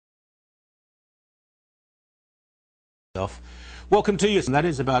Welcome to you. And that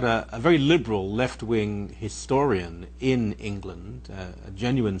is about a very liberal left-wing historian in England, a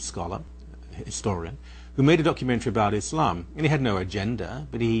genuine scholar, historian, who made a documentary about Islam. And he had no agenda,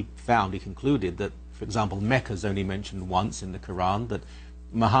 but he concluded that, for example, Mecca is only mentioned once in the Quran, that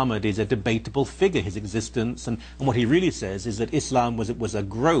Muhammad is a debatable figure, his existence, and what he really says is that Islam was a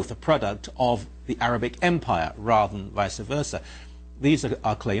growth, a product of the Arabic Empire, rather than vice versa. These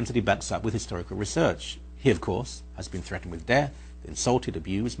are claims that he backs up with historical research. He, of course, has been threatened with death, insulted,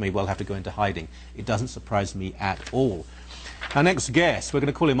 abused, may well have to go into hiding. It doesn't surprise me at all. Our next guest, we're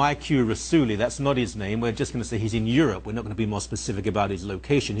going to call him IQ Rassooli. That's not his name. We're just going to say he's in Europe. We're not going to be more specific about his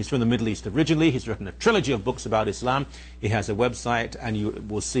location. He's from the Middle East originally. He's written a trilogy of books about Islam. He has a website, and you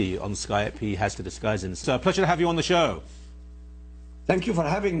will see on Skype he has to disguise himself. So, a pleasure to have you on the show. Thank you for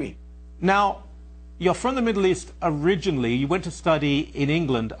having me. Now, you're from the Middle East originally. You went to study in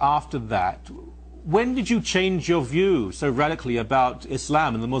England after that. When did you change your view so radically about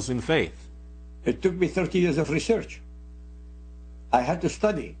Islam and the Muslim faith? It took me 30 years of research. I had to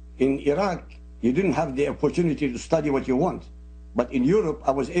study. In Iraq, you didn't have the opportunity to study what you want. But in Europe, I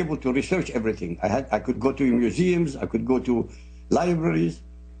was able to research everything. I could go to museums, I could go to libraries.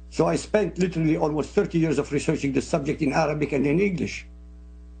 So I spent literally almost 30 years of researching the subject in Arabic and in English.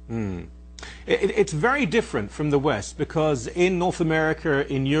 It's very different from the West, because in North America,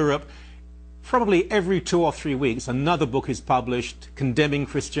 in Europe, probably every 2 or 3 weeks, another book is published condemning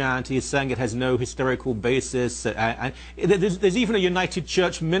Christianity, saying it has no historical basis. And there's even a United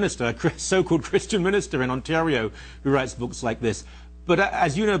Church minister, a so-called Christian minister in Ontario, who writes books like this. But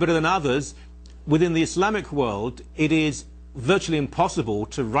as you know better than others, within the Islamic world, it is virtually impossible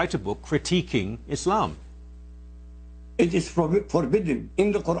to write a book critiquing Islam. It is forbidden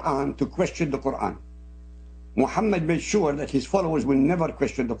in the Quran to question the Quran. Muhammad made sure that his followers will never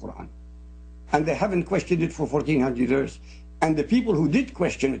question the Quran. And they haven't questioned it for 1400 years. And the people who did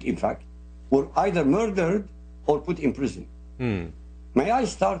question it, in fact, were either murdered or put in prison. May I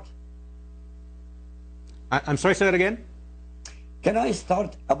start? I'm sorry, say that again? Can I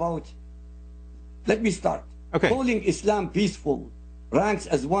start about... Let me start. Okay. Calling Islam peaceful ranks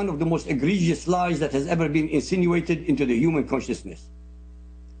as one of the most egregious lies that has ever been insinuated into the human consciousness.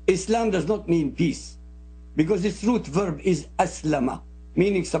 Islam does not mean peace, because its root verb is aslama,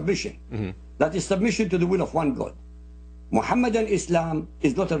 meaning submission. That is submission to the will of one God. Muhammadan Islam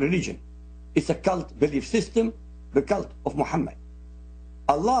is not a religion. It's a cult belief system, the cult of Muhammad.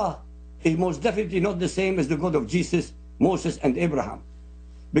 Allah is most definitely not the same as the God of Jesus, Moses, and Abraham.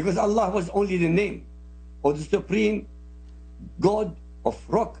 Because Allah was only the name of the supreme God of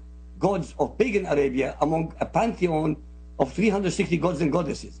rock, gods of pagan Arabia, among a pantheon of 360 gods and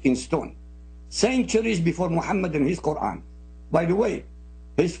goddesses in stone, centuries before Muhammad and his Quran. By the way,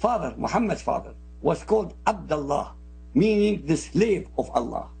 his father, Muhammad's father, was called Abdullah, meaning the slave of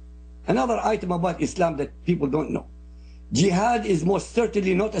Allah. Another item about Islam that people don't know. Jihad is most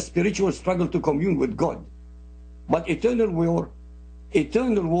certainly not a spiritual struggle to commune with God, but eternal war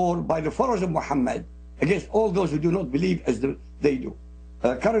by the followers of Muhammad against all those who do not believe as they do.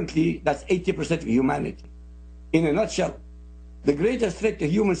 Currently, that's 80% of humanity. In a nutshell, the greatest threat to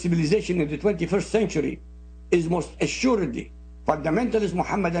human civilization in the 21st century is most assuredly fundamentalist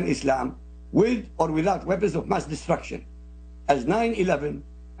Muhammadan Islam, with or without weapons of mass destruction, as 9/11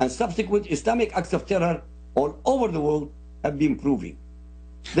 and subsequent Islamic acts of terror all over the world have been proving.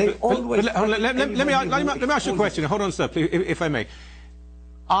 Let me ask you a question. Hold on, sir, if I may.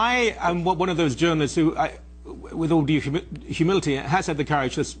 I am one of those journalists who, with all due humility, has had the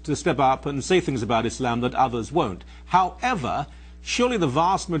courage to step up and say things about Islam that others won't. However, surely the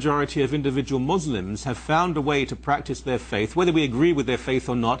vast majority of individual Muslims have found a way to practice their faith, whether we agree with their faith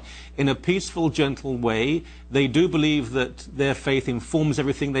or not, in a peaceful, gentle way. They do believe that their faith informs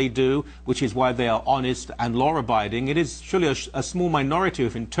everything they do, which is why they are honest and law-abiding. It is surely a small minority who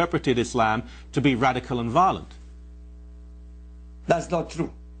have interpreted Islam to be radical and violent. That's not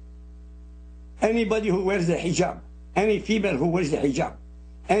true. Anybody who wears a hijab, any female who wears a hijab,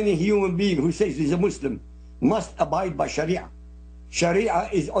 any human being who says he's a Muslim must abide by Sharia. Sharia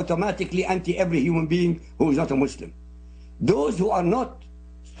is automatically anti every human being who is not a Muslim. Those who are not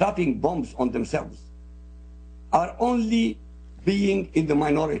strapping bombs on themselves are only being in the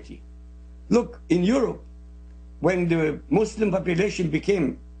minority. Look, in Europe, when the Muslim population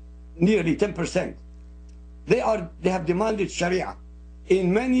became nearly 10%, they have demanded Sharia.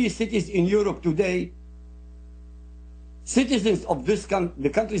 In many cities in Europe today, citizens of the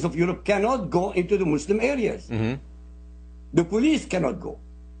countries of Europe cannot go into the Muslim areas. The police cannot go.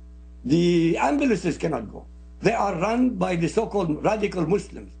 The ambulances cannot go. They are run by the so-called radical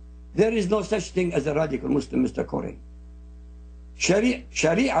Muslims. There is no such thing as a radical Muslim, Mr. Corey.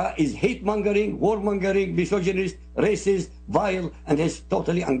 Sharia is hate-mongering, war-mongering, misogynist, racist, vile, and is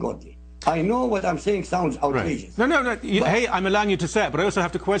totally ungodly. I know what I'm saying sounds outrageous. Right. No. Hey, I'm allowing you to say it, but I also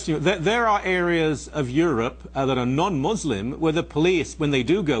have to question you. There are areas of Europe that are non-Muslim where the police, when they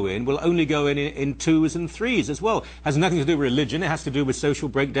do go in, will only go in twos and threes as well. It has nothing to do with religion. It has to do with social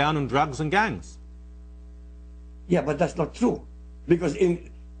breakdown and drugs and gangs. Yeah, but that's not true. Because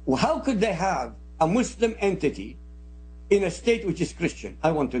how could they have a Muslim entity in a state which is Christian?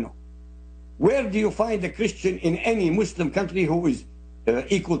 I want to know. Where do you find a Christian in any Muslim country who is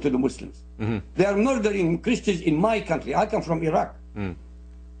equal to the Muslims? Mm-hmm. They are murdering Christians in my country. I come from Iraq. Mm.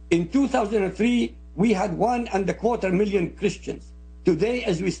 In 2003, we had 1.25 million Christians. Today,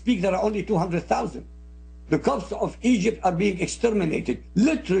 as we speak, there are only 200,000. The Copts of Egypt are being exterminated,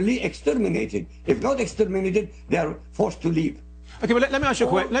 literally exterminated. If not exterminated, they are forced to leave. Okay, but let me ask you a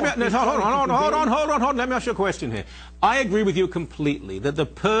question. Hold on. Let me ask you a question here. I agree with you completely that the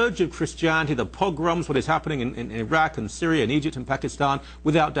purge of Christianity, the pogroms, what is happening in Iraq and Syria and Egypt and Pakistan,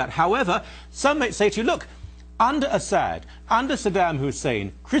 without doubt. However, some may say to you, look, under Assad, under Saddam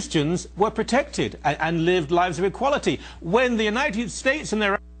Hussein, Christians were protected and lived lives of equality. When the United States and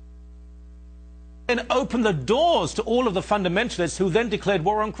their and opened the doors to all of the fundamentalists who then declared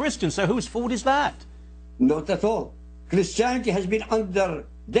war on Christians. So whose fault is that? Not at all. Christianity has been under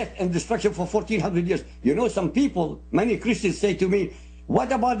death and destruction for 1400 years. You know, some people, many Christians say to me,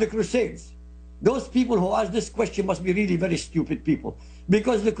 what about the Crusades? Those people who ask this question must be really very stupid people,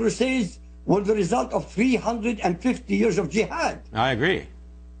 because the Crusades were the result of 350 years of jihad. I agree.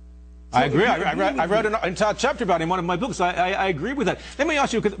 I agree. I wrote an entire chapter about it in one of my books. I agree with that. Let me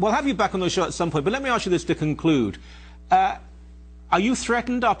ask you, because we'll have you back on the show at some point, but let me ask you this to conclude. Are you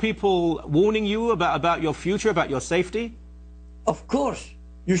threatened? Are people warning you about your future, about your safety? Of course.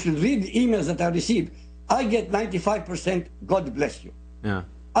 You should read the emails that I receive. I get 95%, God bless you. Yeah.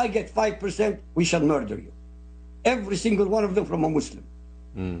 I get 5%, we shall murder you. Every single one of them from a Muslim.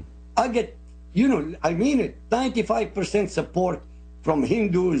 Mm. I get, you know, I mean it, 95% support from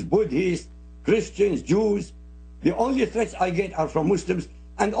Hindus, Buddhists, Christians, Jews. The only threats I get are from Muslims,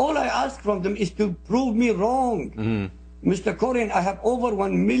 and all I ask from them is to prove me wrong. Mm-hmm. Mr. Korean, I have over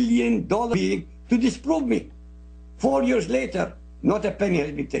 $1 million being to disprove me. 4 years later, not a penny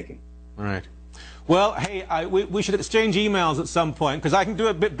has been taken. All right. Well, hey, we should exchange emails at some point, because I can do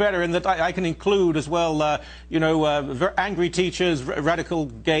a bit better in that I can include as well, very angry teachers, radical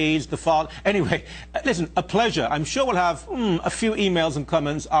gays, the father. Anyway, listen, a pleasure. I'm sure we'll have a few emails and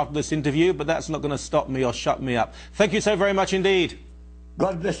comments after this interview, but that's not going to stop me or shut me up. Thank you so very much indeed.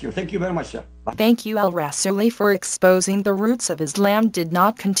 God bless you. Thank you very much, sir. Bye. Thank you, Rassooli, for exposing the roots of Islam did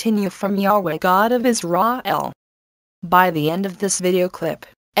not continue from Yahweh God of Israel. By the end of this video clip,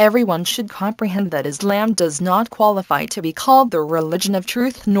 everyone should comprehend that Islam does not qualify to be called the religion of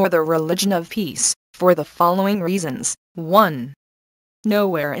truth nor the religion of peace, for the following reasons. 1.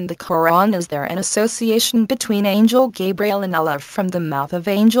 Nowhere in the Quran is there an association between Angel Gabriel and Allah, from the mouth of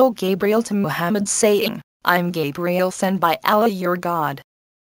Angel Gabriel to Muhammad saying, "I'm Gabriel sent by Allah your God."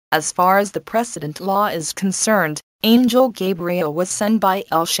 As far as the precedent law is concerned, Angel Gabriel was sent by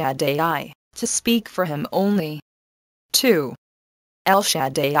El Shaddai to speak for him only. 2. El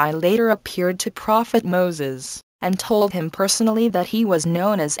Shaddai later appeared to Prophet Moses, and told him personally that he was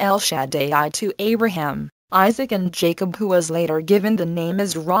known as El Shaddai to Abraham, Isaac and Jacob, who was later given the name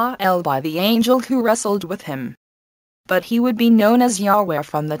Israel by the angel who wrestled with him. But he would be known as Yahweh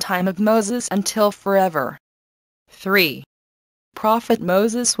from the time of Moses until forever. 3. Prophet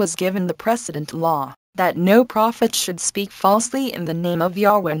Moses was given the precedent law, that no prophet should speak falsely in the name of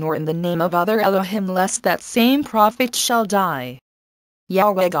Yahweh nor in the name of other Elohim, lest that same prophet shall die.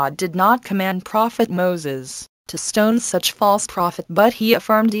 Yahweh God did not command Prophet Moses to stone such false prophet, but he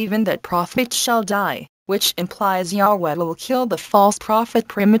affirmed even that prophet shall die, which implies Yahweh will kill the false prophet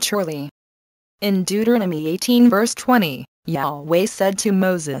prematurely. In Deuteronomy 18 verse 20, Yahweh said to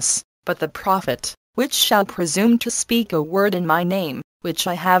Moses, "But the prophet, which shall presume to speak a word in my name, which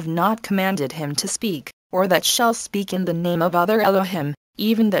I have not commanded him to speak, or that shall speak in the name of other Elohim,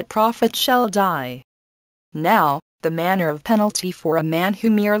 even that prophet shall die." Now, the manner of penalty for a man who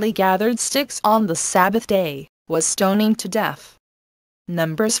merely gathered sticks on the Sabbath day was stoning to death.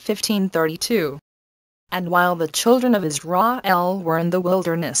 Numbers 15:32. And while the children of Israel were in the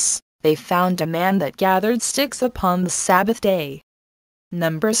wilderness, they found a man that gathered sticks upon the Sabbath day.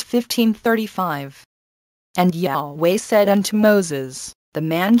 Numbers 15:35. And Yahweh said unto Moses, "The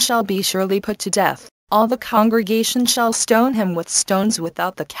man shall be surely put to death, all the congregation shall stone him with stones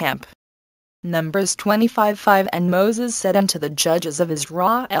without the camp." Numbers 25:5. And Moses said unto the judges of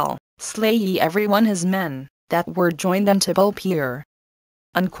Israel, "Slay ye every one his men, that were joined unto Bulpeer.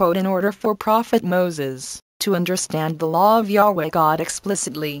 Unquote. In order for Prophet Moses to understand the law of Yahweh God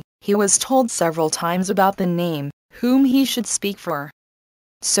explicitly, he was told several times about the name, whom he should speak for.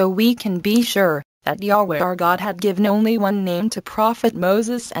 So we can be sure that Yahweh our God had given only one name to Prophet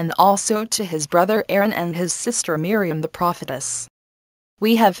Moses and also to his brother Aaron and his sister Miriam the prophetess.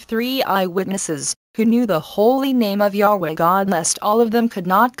 We have 3 eyewitnesses who knew the holy name of Yahweh God, lest all of them could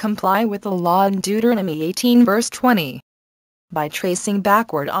not comply with the law in Deuteronomy 18 verse 20. By tracing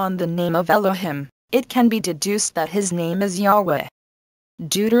backward on the name of Elohim, it can be deduced that his name is Yahweh.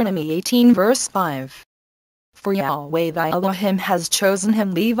 Deuteronomy 18 verse 5. For Yahweh thy Elohim has chosen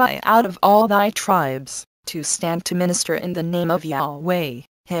him Levi out of all thy tribes, to stand to minister in the name of Yahweh,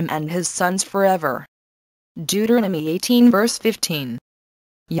 him and his sons forever. Deuteronomy 18 verse 15.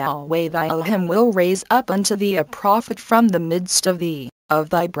 Yahweh thy Elohim will raise up unto thee a prophet from the midst of thee, of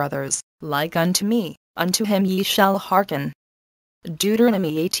thy brothers, like unto me, unto him ye shall hearken.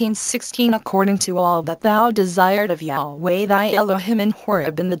 Deuteronomy 18:16. According to all that thou desired of Yahweh thy Elohim in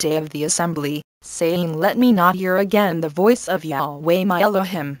Horeb in the day of the assembly, saying, Let me not hear again the voice of Yahweh my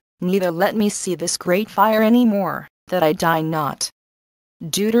Elohim, neither let me see this great fire any more, that I die not.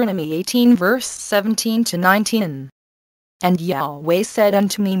 Deuteronomy 18 verse 17 to 19. And Yahweh said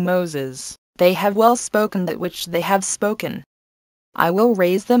unto me, Moses, they have well spoken that which they have spoken. I will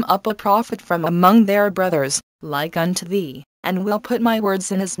raise them up a prophet from among their brothers, like unto thee, and will put my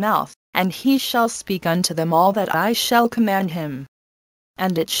words in his mouth, and he shall speak unto them all that I shall command him.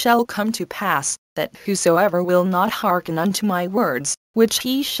 And it shall come to pass, that whosoever will not hearken unto my words, which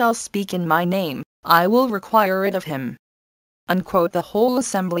he shall speak in my name, I will require it of him. Unquote. The whole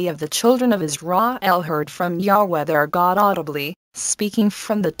assembly of the children of Israel heard from Yahweh their God audibly, speaking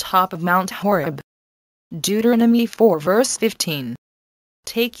from the top of Mount Horeb. Deuteronomy 4 verse 15.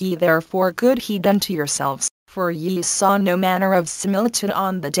 Take ye therefore good heed unto yourselves, for ye saw no manner of similitude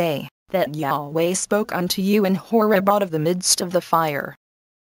on the day that Yahweh spoke unto you in Horeb out of the midst of the fire.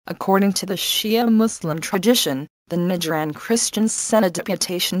 According to the Shia Muslim tradition, the Najran Christians sent a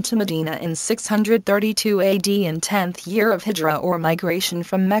deputation to Medina in 632 AD in 10th year of Hijrah or migration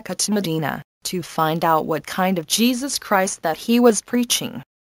from Mecca to Medina, to find out what kind of Jesus Christ that he was preaching.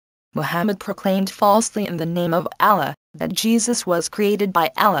 Muhammad proclaimed falsely in the name of Allah, that Jesus was created by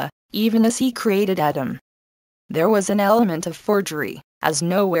Allah, even as he created Adam. There was an element of forgery, as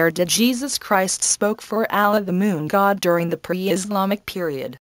nowhere did Jesus Christ spoke for Allah the moon god during the pre-Islamic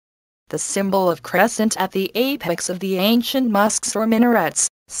period. The symbol of crescent at the apex of the ancient mosques or minarets,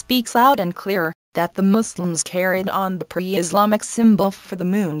 speaks loud and clear, that the Muslims carried on the pre-Islamic symbol for the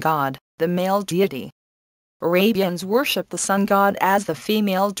moon god, the male deity. Arabians worship the sun god as the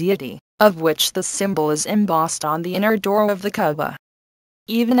female deity, of which the symbol is embossed on the inner door of the Kaaba.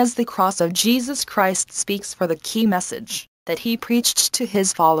 Even as the cross of Jesus Christ speaks for the key message that he preached to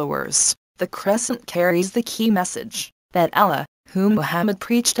his followers, the crescent carries the key message that Allah, whom Muhammad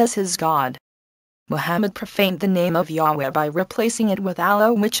preached as his God. Muhammad profaned the name of Yahweh by replacing it with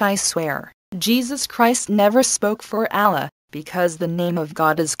Allah, which I swear, Jesus Christ never spoke for Allah, because the name of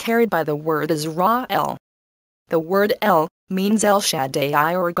God is carried by the word Israel. The word El means El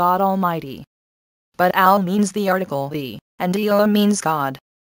Shaddai or God Almighty. But Al means the article the, and Elah means God.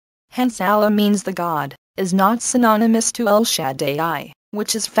 Hence Allah means the God, is not synonymous to El Shaddai,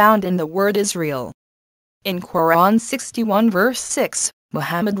 which is found in the word Israel. In Quran 61 verse 6,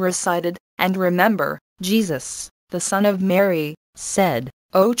 Muhammad recited, And remember, Jesus, the son of Mary, said,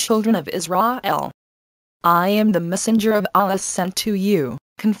 O children of Israel, I am the messenger of Allah sent to you,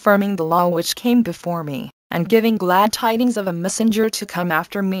 confirming the law which came before me, and giving glad tidings of a messenger to come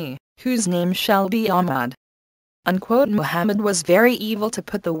after me, whose name shall be Ahmad. Unquote. Muhammad was very evil to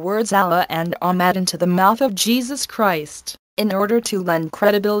put the words Allah and Ahmad into the mouth of Jesus Christ, in order to lend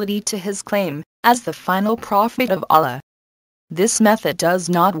credibility to his claim, as the final prophet of Allah. This method does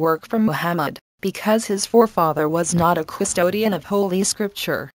not work for Muhammad, because his forefather was not a custodian of Holy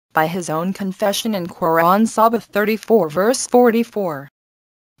Scripture, by his own confession in Quran Sabbath 34 verse 44.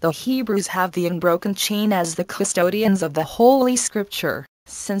 The Hebrews have the unbroken chain as the custodians of the Holy Scripture,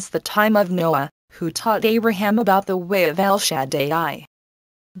 since the time of Noah, who taught Abraham about the way of El Shaddai.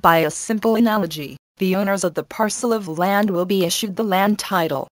 By a simple analogy, the owners of the parcel of land will be issued the land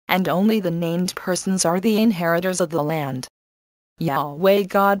title, and only the named persons are the inheritors of the land. Yahweh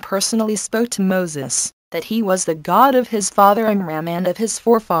God personally spoke to Moses, that he was the God of his father Amram and of his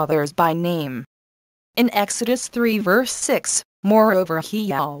forefathers by name. In Exodus 3 verse 6, moreover he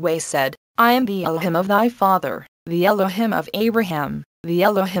Yahweh said, I am the Elohim of thy father, the Elohim of Abraham, the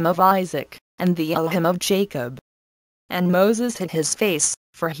Elohim of Isaac, and the Elohim of Jacob. And Moses hid his face,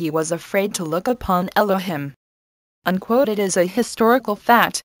 for he was afraid to look upon Elohim, Unquote. It is a historical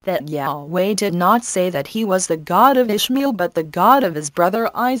fact that Yahweh did not say that he was the God of Ishmael but the God of his brother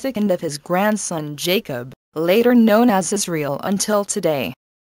Isaac and of his grandson Jacob, later known as Israel until today.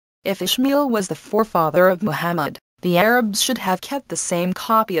 If Ishmael was the forefather of Muhammad, the Arabs should have kept the same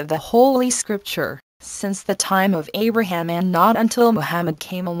copy of the Holy Scripture since the time of Abraham and not until Muhammad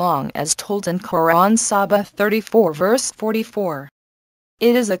came along, as told in Quran Surah 34 verse 44.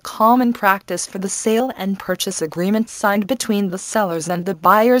 It is a common practice for the sale and purchase agreement signed between the sellers and the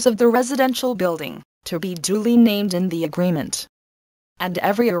buyers of the residential building to be duly named in the agreement. And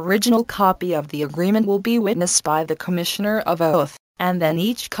every original copy of the agreement will be witnessed by the Commissioner of Oath, and then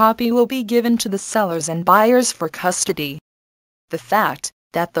each copy will be given to the sellers and buyers for custody. The fact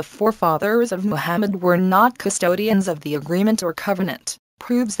that the forefathers of Muhammad were not custodians of the agreement or covenant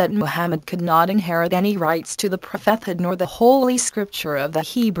proves that Muhammad could not inherit any rights to the prophethood nor the Holy Scripture of the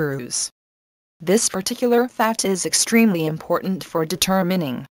Hebrews. This particular fact is extremely important for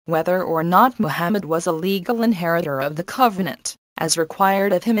determining whether or not Muhammad was a legal inheritor of the covenant, as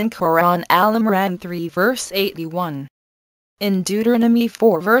required of him in Quran Al-Imran 3 verse 81. In Deuteronomy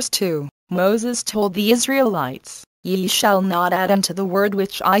 4 verse 2, Moses told the Israelites, "Ye shall not add unto the word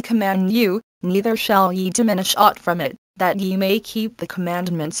which I command you, neither shall ye diminish aught from it, that ye may keep the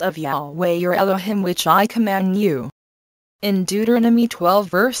commandments of Yahweh your Elohim which I command you." In Deuteronomy 12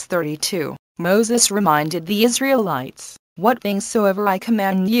 verse 32, Moses reminded the Israelites, "What things soever I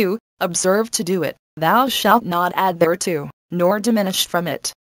command you, observe to do it, thou shalt not add thereto, nor diminish from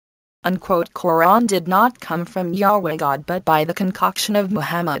it." Unquote. Quran did not come from Yahweh God but by the concoction of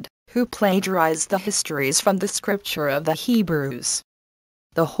Muhammad, who plagiarized the histories from the scripture of the Hebrews.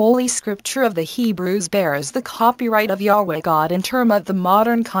 The Holy Scripture of the Hebrews bears the copyright of Yahweh God in terms of the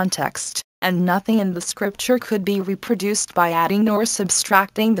modern context, and nothing in the scripture could be reproduced by adding or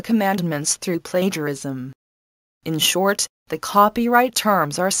subtracting the commandments through plagiarism. In short, the copyright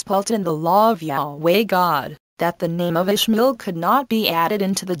terms are spelt in the law of Yahweh God, that the name of Ishmael could not be added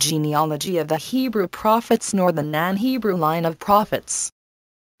into the genealogy of the Hebrew prophets nor the non-Hebrew line of prophets.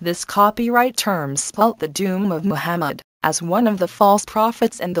 This copyright term spelt the doom of Muhammad as one of the false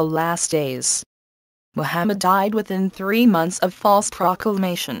prophets in the last days. Muhammad died within 3 months of false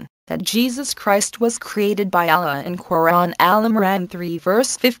proclamation that Jesus Christ was created by Allah in Quran Al-Imran 3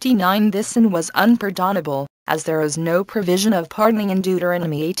 verse 59. This sin was unpardonable, as there is no provision of pardoning in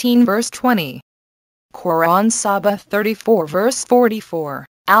Deuteronomy 18 verse 20. Quran Surah 34 verse 44.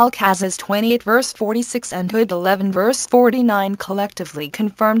 Al-Qasas 28 verse 46 and Hud 11 verse 49 collectively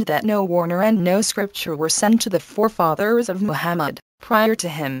confirmed that no warner and no scripture were sent to the forefathers of Muhammad, prior to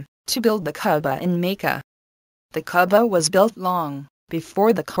him, to build the Kaaba in Mecca. The Kaaba was built long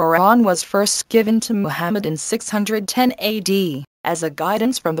before the Quran was first given to Muhammad in 610 AD, as a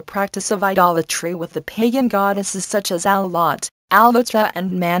guidance from the practice of idolatry with the pagan goddesses such as Al-Lat, Al-Uzzah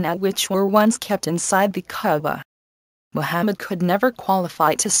and Manat, which were once kept inside the Kaaba. Muhammad could never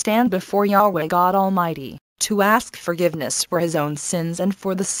qualify to stand before Yahweh God Almighty, to ask forgiveness for his own sins and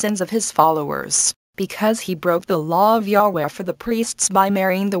for the sins of his followers, because he broke the law of Yahweh for the priests by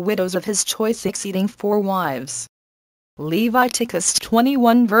marrying the widows of his choice exceeding 4 wives. Leviticus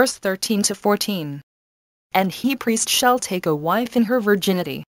 21 verse 13 to 14. And he priest shall take a wife in her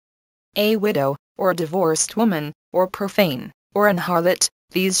virginity. A widow, or a divorced woman, or profane, or an harlot,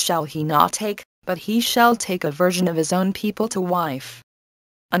 these shall he not take, but he shall take a virgin of his own people to wife.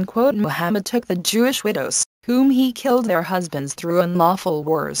 Unquote. Muhammad took the Jewish widows, whom he killed their husbands through unlawful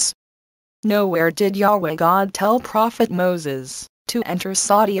wars. Nowhere did Yahweh God tell Prophet Moses to enter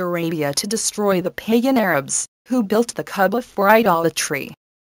Saudi Arabia to destroy the pagan Arabs, who built the Kaaba for idolatry.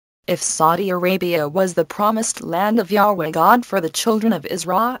 If Saudi Arabia was the promised land of Yahweh God for the children of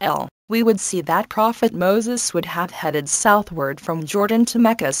Israel, we would see that Prophet Moses would have headed southward from Jordan to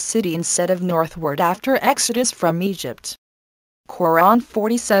Mecca city instead of northward after Exodus from Egypt. Quran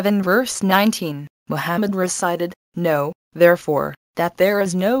 47 verse 19, Muhammad recited, "Know, therefore, that there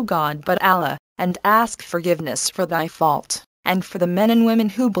is no God but Allah, and ask forgiveness for thy fault, and for the men and women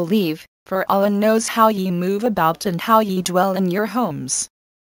who believe, for Allah knows how ye move about and how ye dwell in your homes."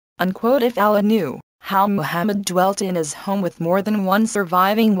 Unquote. If Allah knew how Muhammad dwelt in his home with more than one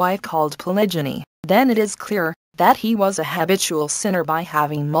surviving wife called polygyny, then it is clear that he was a habitual sinner by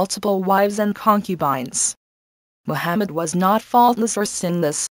having multiple wives and concubines. Muhammad was not faultless or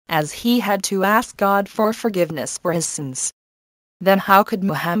sinless, as he had to ask God for forgiveness for his sins. Then how could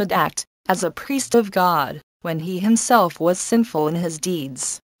Muhammad act as a priest of God, when he himself was sinful in his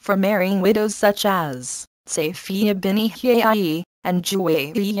deeds, for marrying widows such as Safiya bint Huyayy and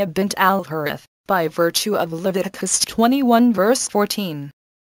Juwayriyah bint al-Harith, by virtue of Leviticus 21 verse 14?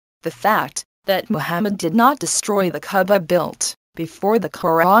 The fact that Muhammad did not destroy the Kaaba built before the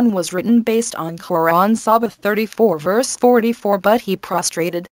Quran was written based on Quran Surah 34 verse 44, but he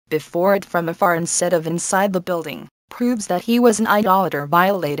prostrated before it from afar instead of inside the building, proves that he was an idolater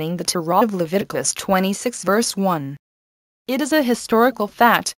violating the Torah of Leviticus 26 verse 1. It is a historical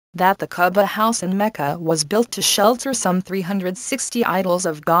fact that the Kaaba house in Mecca was built to shelter some 360 idols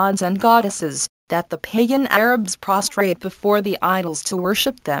of gods and goddesses, that the pagan Arabs prostrate before the idols to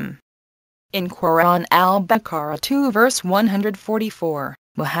worship them. In Quran al-Baqarah 2 verse 144,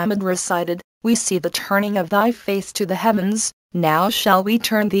 Muhammad recited, "We see the turning of thy face to the heavens, now shall we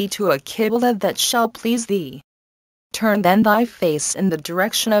turn thee to a qibla that shall please thee. Turn then thy face in the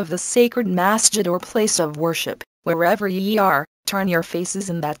direction of the sacred masjid or place of worship, wherever ye are, turn your faces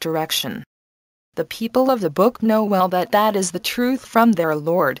in that direction." The people of the book know well that that is the truth from their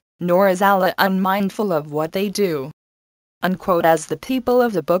Lord, nor is Allah unmindful of what they do. Unquote. As the people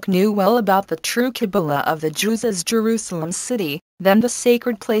of the book knew well about the true Qibla of the Jews as Jerusalem city, then the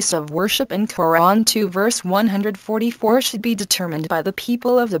sacred place of worship in Quran 2 verse 144 should be determined by the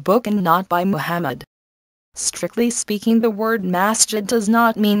people of the book and not by Muhammad. Strictly speaking, the word masjid does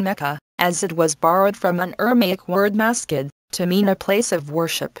not mean Mecca, as it was borrowed from an Aramaic word masjid, to mean a place of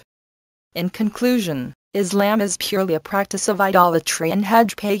worship. In conclusion, Islam is purely a practice of idolatry and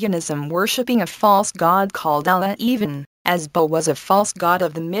Hajj paganism, worshipping a false god called Allah, even as Baal was a false god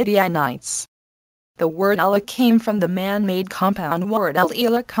of the Midianites. The word Allah came from the man-made compound word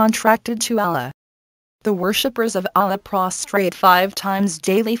al-ilah, contracted to Allah. The worshippers of Allah prostrate 5 times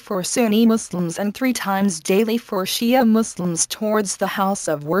daily for Sunni Muslims and 3 times daily for Shia Muslims towards the house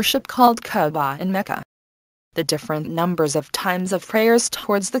of worship called Kaaba in Mecca. The different numbers of times of prayers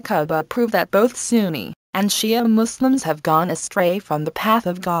towards the Kaaba prove that both Sunni and Shia Muslims have gone astray from the path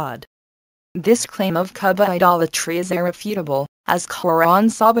of God. This claim of Kaaba idolatry is irrefutable, as Quran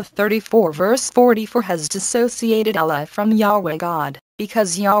Surah 34 verse 44 has dissociated Allah from Yahweh God,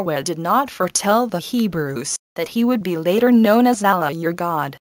 because Yahweh did not foretell the Hebrews that he would be later known as Allah your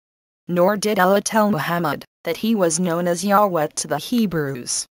God. Nor did Allah tell Muhammad that he was known as Yahweh to the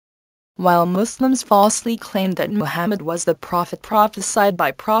Hebrews. While Muslims falsely claim that Muhammad was the prophet prophesied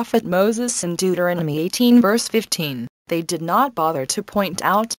by Prophet Moses in Deuteronomy 18 verse 15, they did not bother to point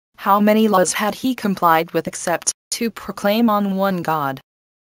out how many laws had he complied with except to proclaim on one God.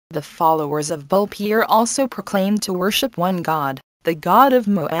 The followers of Baal-peor also proclaimed to worship one God, the god of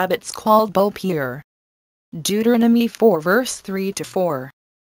Moabites called Baal-peor. Deuteronomy 4 verse 3-4.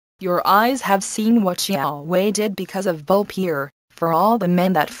 Your eyes have seen what Yahweh did because of Baal-peor. For all the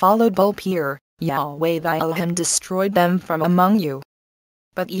men that followed Baal-peor, Yahweh thy Elohim destroyed them from among you.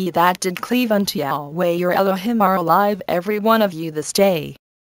 But ye that did cleave unto Yahweh your Elohim are alive every one of you this day.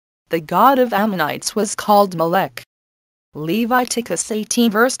 The god of Ammonites was called Molech. Leviticus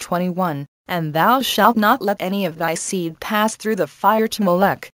 18 verse 21, And thou shalt not let any of thy seed pass through the fire to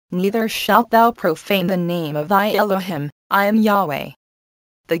Molech, neither shalt thou profane the name of thy Elohim, I am Yahweh.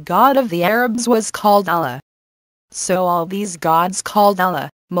 The god of the Arabs was called Allah. So all these gods called Allah,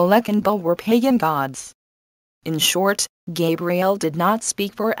 Molech and Baal were pagan gods. In short, Gabriel did not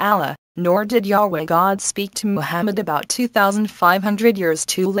speak for Allah, nor did Yahweh God speak to Muhammad about 2,500 years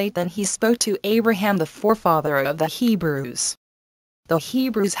too late than he spoke to Abraham, the forefather of the Hebrews. The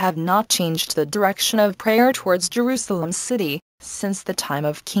Hebrews have not changed the direction of prayer towards Jerusalem city since the time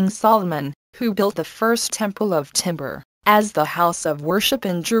of King Solomon, who built the first temple of timber as the house of worship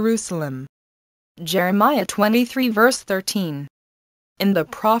in Jerusalem. Jeremiah 23 verse 13. In the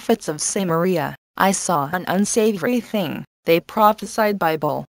prophets of Samaria, I saw an unsavory thing. They prophesied by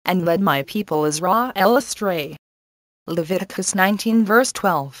Baal, and led my people Israel astray. Leviticus 19 verse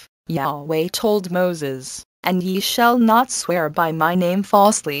 12. Yahweh told Moses, And ye shall not swear by my name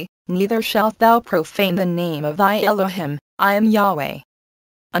falsely, neither shalt thou profane the name of thy Elohim, I am Yahweh.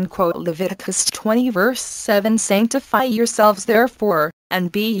 Unquote. Leviticus 20 verse 7. Sanctify yourselves therefore,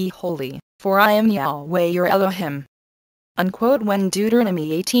 and be ye holy, for I am Yahweh your Elohim. Unquote. When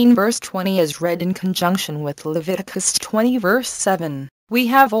Deuteronomy 18 verse 20 is read in conjunction with Leviticus 20 verse 7, we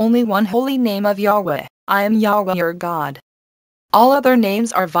have only one holy name of Yahweh, I am Yahweh your God. All other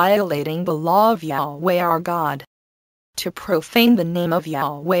names are violating the law of Yahweh our God. To profane the name of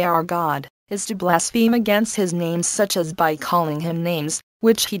Yahweh our God is to blaspheme against his name, such as by calling him names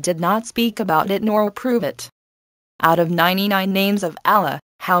which he did not speak about it nor approve it. Out of 99 names of Allah,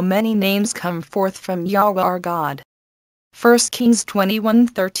 how many names come forth from Yahweh our God? 1 Kings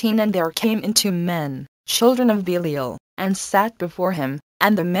 21:13. And there came into men, children of Belial, and sat before him,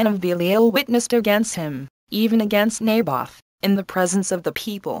 and the men of Belial witnessed against him, even against Naboth, in the presence of the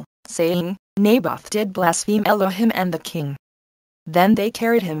people, saying, Naboth did blaspheme Elohim and the king. Then they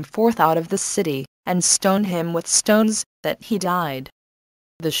carried him forth out of the city, and stoned him with stones, that he died.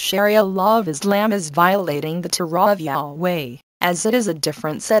 The Sharia law of Islam is violating the Torah of Yahweh, as it is a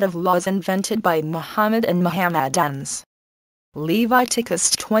different set of laws invented by Muhammad and Mohammedans.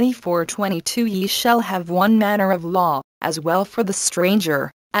 Leviticus 24:22 Ye shall have one manner of law, as well for the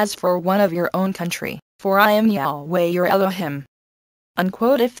stranger, as for one of your own country, for I am Yahweh your Elohim.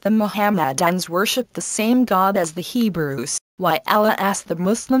 Unquote. If the Mohammedans worship the same God as the Hebrews, why Allah asked the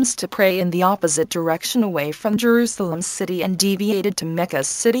Muslims to pray in the opposite direction away from Jerusalem city and deviated to Mecca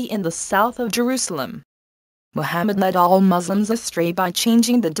city in the south of Jerusalem? Muhammad led all Muslims astray by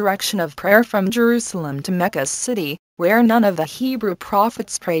changing the direction of prayer from Jerusalem to Mecca city, where none of the Hebrew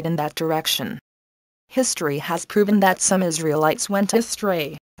prophets prayed in that direction. History has proven that some Israelites went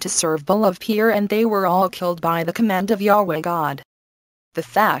astray to serve Baal of Peor, and they were all killed by the command of Yahweh God. The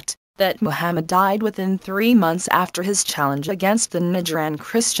fact that Muhammad died within 3 months after his challenge against the Najran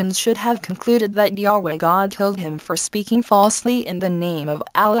Christians should have concluded that Yahweh God killed him for speaking falsely in the name of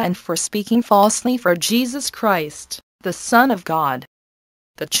Allah and for speaking falsely for Jesus Christ, the Son of God.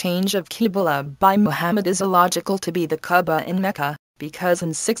 The change of Qibla by Muhammad is illogical to be the Kaaba in Mecca, because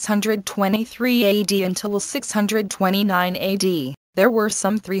in 623 AD until 629 AD, there were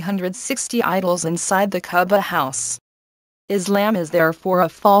some 360 idols inside the Kaaba house. Islam is therefore a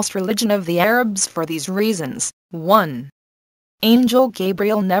false religion of the Arabs for these reasons. 1. Angel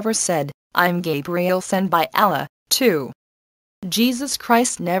Gabriel never said, I'm Gabriel sent by Allah. 2. Jesus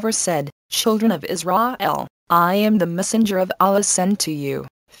Christ never said, Children of Israel, I am the messenger of Allah sent to you.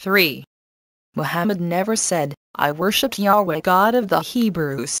 3. Muhammad never said, I worshipped Yahweh God of the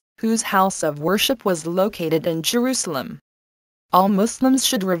Hebrews, whose house of worship was located in Jerusalem. All Muslims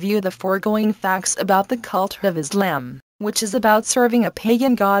should review the foregoing facts about the cult of Islam, which is about serving a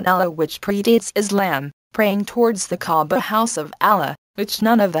pagan god Allah which predates Islam, praying towards the Kaaba house of Allah, which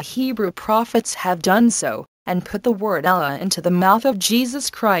none of the Hebrew prophets have done so, and put the word Allah into the mouth of Jesus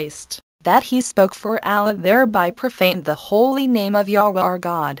Christ, that he spoke for Allah, thereby profaned the holy name of Yahweh our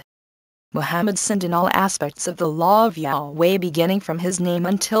God. Muhammad sinned in all aspects of the law of Yahweh, beginning from his name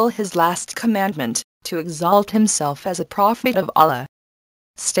until his last commandment, to exalt himself as a prophet of Allah.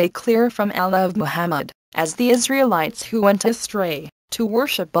 Stay clear from Allah of Muhammad, as the Israelites who went astray to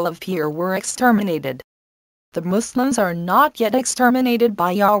worship Baal of Peor were exterminated. The Muslims are not yet exterminated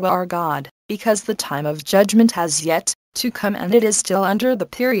by Yahweh our God, because the time of judgment has yet to come, and it is still under the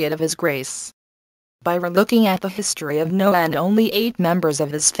period of His grace. By relooking at the history of Noah, and only 8 members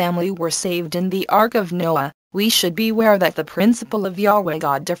of his family were saved in the Ark of Noah, we should beware that the principle of Yahweh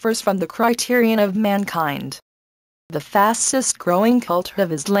God differs from the criterion of mankind. The fastest growing cult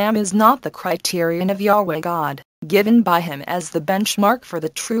of Islam is not the criterion of Yahweh God, given by him as the benchmark for the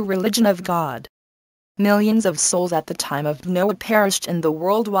true religion of God. Millions of souls at the time of Noah perished in the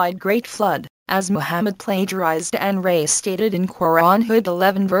worldwide Great Flood, as Muhammad plagiarized and restated in Quran Hud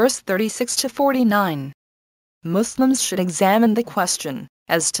 11 verse 36-49. Muslims should examine the question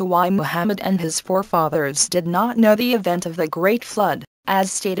as to why Muhammad and his forefathers did not know the event of the Great Flood,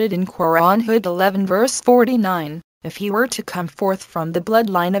 as stated in Quran Hud 11 verse 49, if he were to come forth from the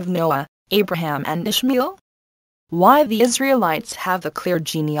bloodline of Noah, Abraham and Ishmael. Why the Israelites have the clear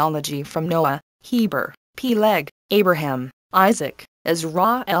genealogy from Noah, Heber, Peleg, Abraham, Isaac,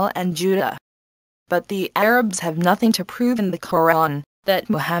 Israel and Judah. But the Arabs have nothing to prove in the Quran that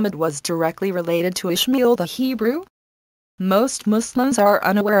Muhammad was directly related to Ishmael the Hebrew. Most Muslims are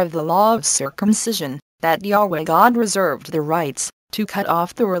unaware of the law of circumcision, that Yahweh God reserved the rights to cut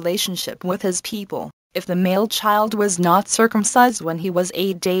off the relationship with his people if the male child was not circumcised when he was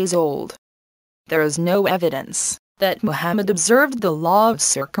 8 days old. There is no evidence that Muhammad observed the law of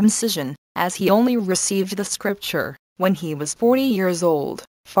circumcision, as he only received the scripture when he was 40 years old,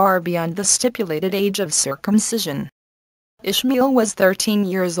 far beyond the stipulated age of circumcision. Ishmael was 13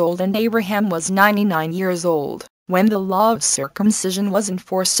 years old and Abraham was 99 years old when the law of circumcision was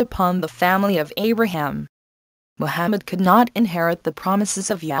enforced upon the family of Abraham. Muhammad could not inherit the promises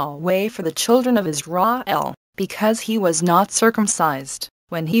of Yahweh for the children of Israel, because he was not circumcised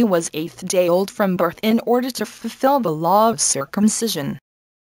when he was 8th day old from birth in order to fulfill the law of circumcision.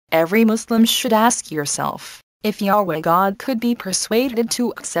 Every Muslim should ask yourself, if Yahweh God could be persuaded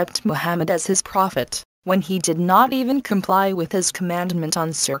to accept Muhammad as his prophet, when he did not even comply with his commandment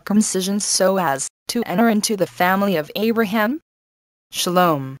on circumcision so as to enter into the family of Abraham?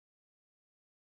 Shalom.